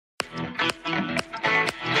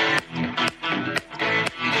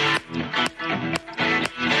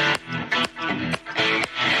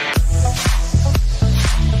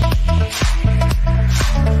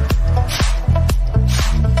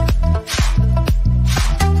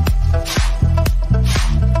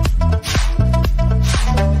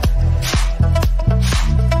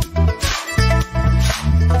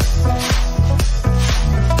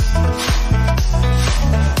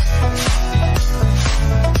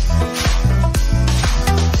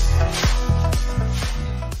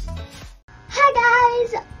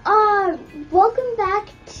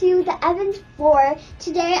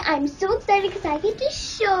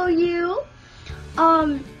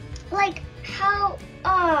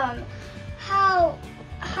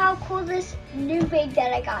how cool this new bag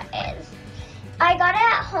that I got is. I got it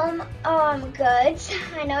at Home Goods.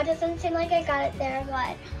 I know it doesn't seem like I got it there,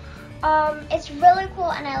 but it's really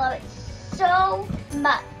cool and I love it so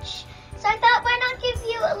much. So I thought, why not give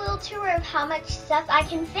you a little tour of how much stuff I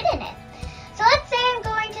can fit in it. So let's say I'm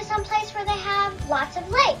going to some place where they have lots of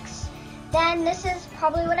lakes. Then this is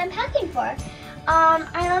probably what I'm packing for.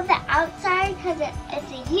 I love the outside because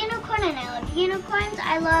it's a unicorn and I love unicorns.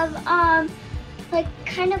 I love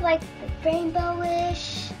kind of like the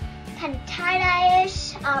rainbowish, kind of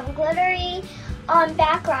tie-dye-ish, glittery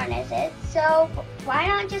background is it. So why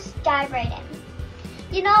not just dive right in?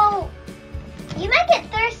 You know, you might get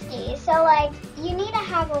thirsty, so like you need to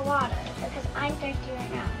have a water because I'm thirsty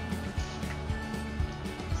right now.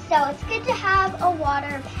 So it's good to have a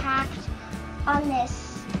water packed on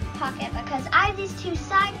this pocket because I have these two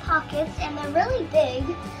side pockets and they're really big,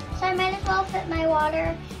 so I might as well fit my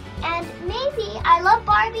water. And maybe I love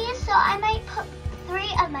Barbies, so I might put 3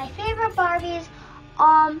 of my favorite Barbies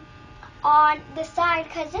on the side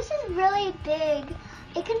because this is really big.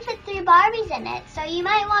 It can fit 3 Barbies in it, so you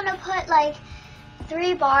might want to put like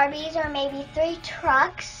 3 Barbies or maybe 3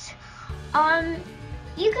 trucks.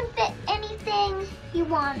 You can fit anything you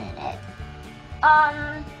want in it.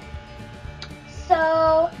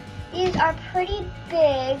 So these are pretty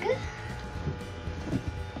big.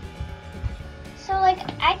 So like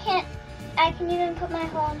I can even put my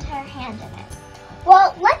whole entire hand in it.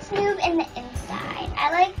 Well, let's move in the inside.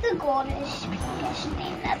 I like the goldish, pinkish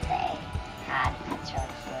theme that they had. That's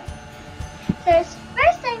really cute. So the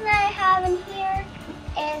first thing that I have in here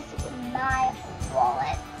is my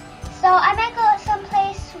wallet. So I might go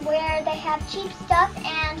someplace where they have cheap stuff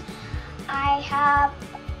and I have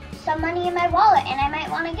some money in my wallet and I might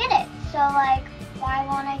want to get it. So like, why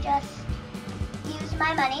won't I just use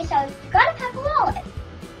my money? So I've got to pack a wallet.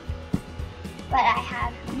 What I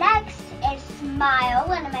have next is Smile,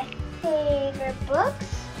 one of my favorite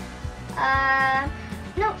books.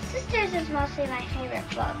 No, Sisters is mostly my favorite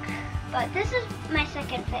book, but this is my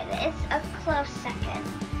second favorite. It's a close second.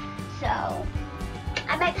 So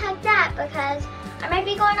I might pack that because I might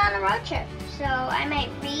be going on a road trip. So I might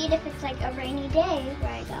read if it's like a rainy day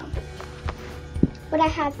where I go. What I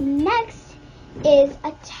have next is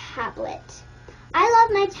a tablet. I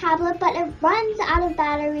love my tablet, but it runs out of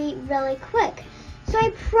battery really quick. So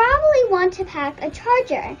I probably want to pack a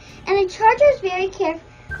charger. And a charger is very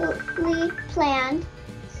carefully planned.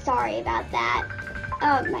 Sorry about that.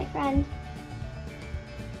 My friend.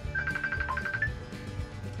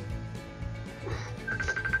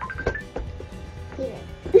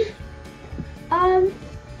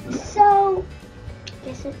 So,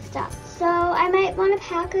 guess it stopped. So I might want to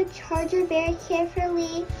pack a charger very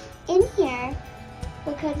carefully in here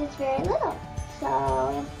because it's very little.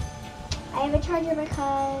 So I have a charger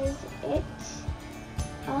because it,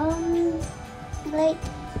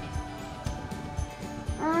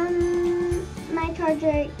 my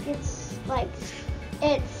charger gets like,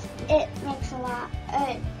 it makes a lot,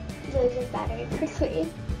 it loses battery quickly.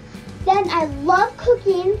 Then I love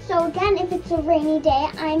cooking, so again, if it's a rainy day,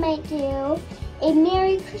 I might do a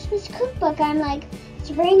Merry Christmas cookbook. I'm like, it's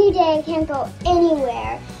a rainy day, I can't go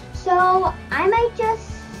anywhere. So I might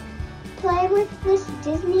just play with this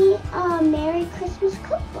Disney Merry Christmas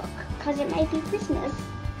cookbook, because it might be Christmas.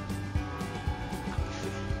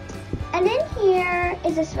 And in here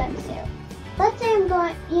is a swimsuit. Let's say I'm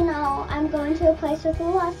going to a place with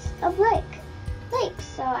lots of lakes,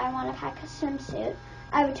 so I want to pack a swimsuit.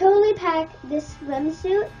 I would totally pack this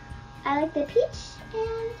swimsuit. I like the peach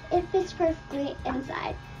and it fits perfectly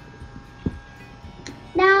inside.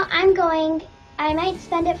 Now I might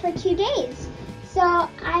spend it for 2 days. So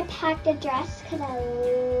I packed a dress because I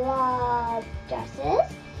love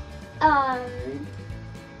dresses.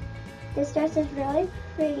 This dress is really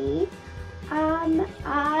pretty.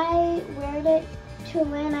 I wore it to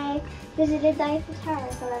when I visited the Eiffel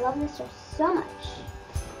Tower, so I love this dress so much.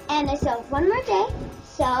 And I still have one more day,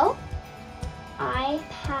 so I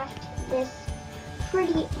packed this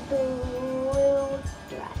pretty blue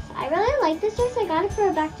dress. I really like this dress. I got it for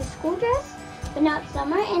a back to school dress, but now it's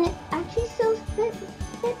summer and it actually still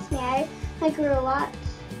fits me. I grew a lot,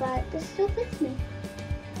 but this still fits me.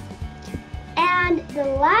 And the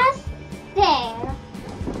last thing,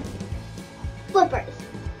 flippers.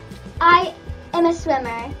 I am a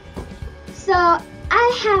swimmer, so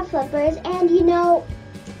I have flippers, and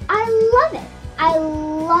I love it. I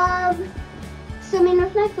love swimming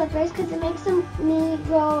with my flippers because it makes me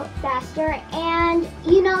go faster. And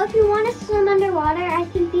if you want to swim underwater, I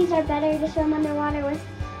think these are better to swim underwater with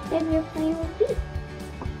if you're playing with feet.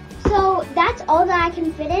 So that's all that I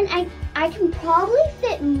can fit in. I can probably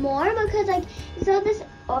fit more because like so this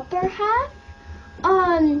upper half.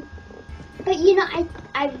 But you know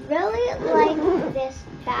I really like this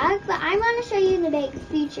bag, but I'm gonna show you the big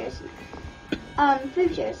features.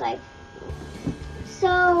 Features like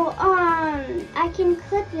so I can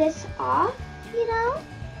clip this off, you know.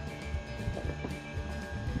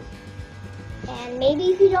 And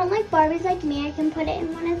maybe if you don't like Barbies like me, I can put it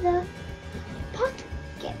in one of the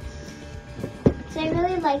pockets. So I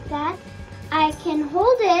really like that. I can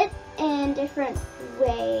hold it in different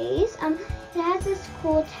ways. It has this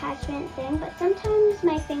cool attachment thing, but sometimes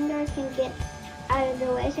my fingers can get out of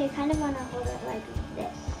the way, so you kind of want to hold it like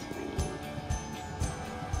this when you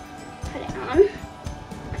put it on.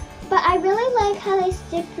 But I really like how they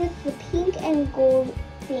stick with the pink and gold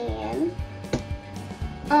theme.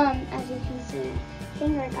 As you can see, my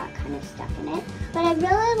finger got kind of stuck in it. But I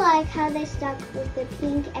really like how they stuck with the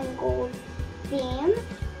pink and gold theme.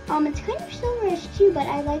 It's kind of silverish too, but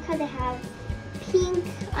I like how they have pink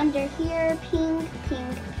under here, pink,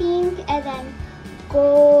 pink, pink, and then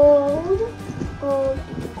gold, gold,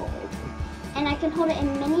 and gold. And I can hold it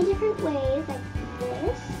in many different ways, like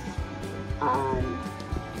this,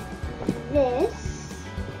 this,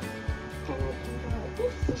 and I can go like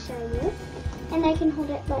this to show you. And I can hold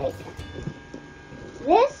it like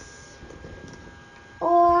this,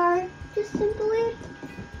 or just simply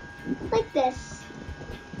like this.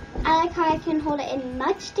 I like how I can hold it in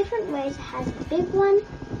much different ways. It has a big one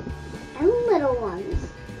and little ones.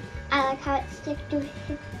 I like how it sticks to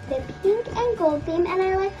the pink and gold theme, and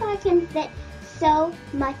I like how I can fit so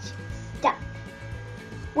much stuff.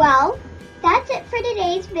 Well, that's it for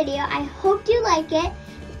today's video. I hope you like it,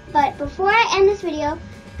 but before I end this video,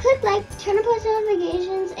 click like, turn on post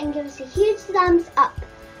notifications, and give us a huge thumbs up.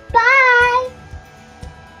 Bye!